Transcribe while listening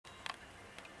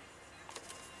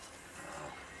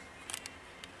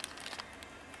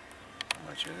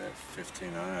get you that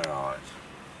 $1,500.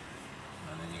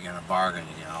 And then you get a bargain,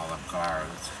 you get all them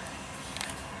cars.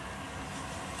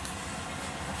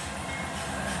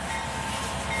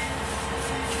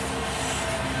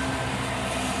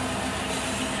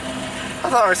 I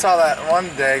thought we saw that one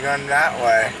day going that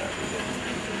way.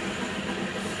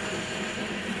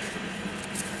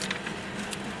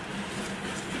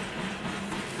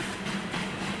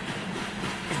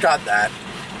 Got that.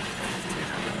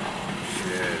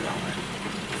 Shit on it.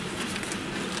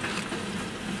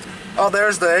 Oh,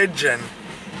 there's the engine.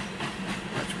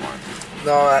 Which one?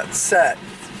 No, that set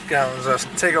comes. Just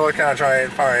take a look how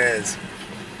far it is.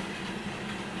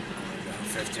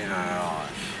 $1,500.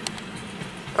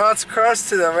 Well, it's close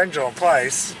to the original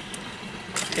price.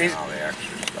 And all the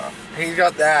extra stuff. He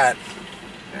got that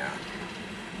Yeah.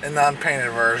 in the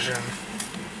unpainted version.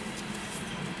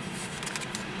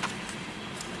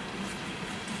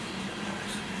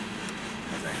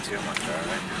 Too much, are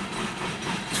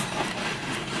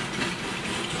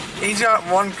they? He's got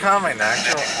one coming,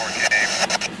 actually.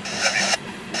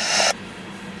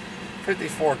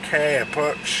 54K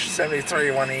approach,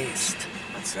 73 1 east.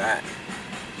 What's that?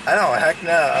 I don't know, heck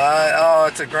no. Oh,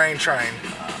 it's a grain train.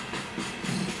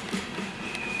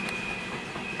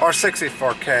 Or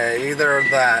 64K, either of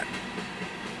that.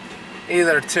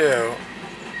 Either two.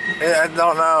 I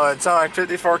don't know, it's not like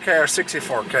 54K or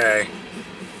 64K.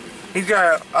 He's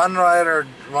got an unlettered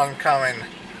one coming.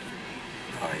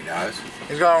 Oh, he does?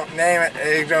 He's gonna name it,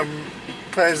 he's gonna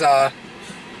put his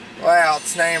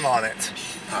layout's name on it.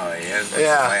 Oh, he is? What's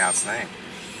Yeah. the layout's name?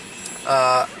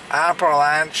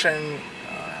 Appalachian.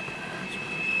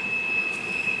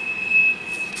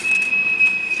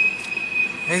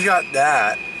 He's got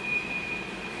that.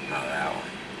 Oh, that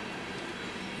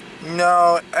one.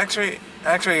 No, actually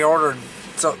he ordered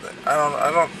something. I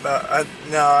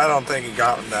don't think he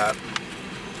got that.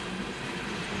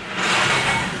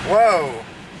 Whoa.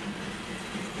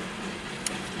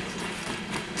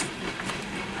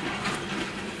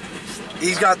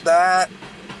 He's got that.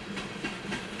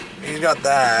 He's got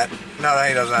that. No,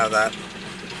 he doesn't have that.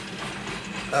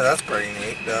 Oh, that's pretty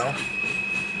neat, though.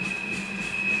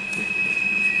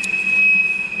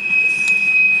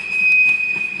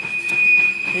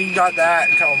 He got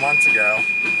that a couple months ago.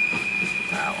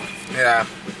 That one. Yeah.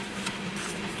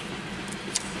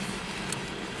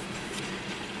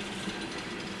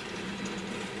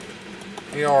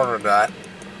 He ordered that.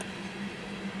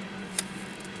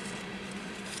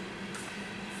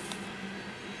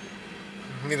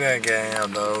 He didn't get any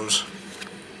of those.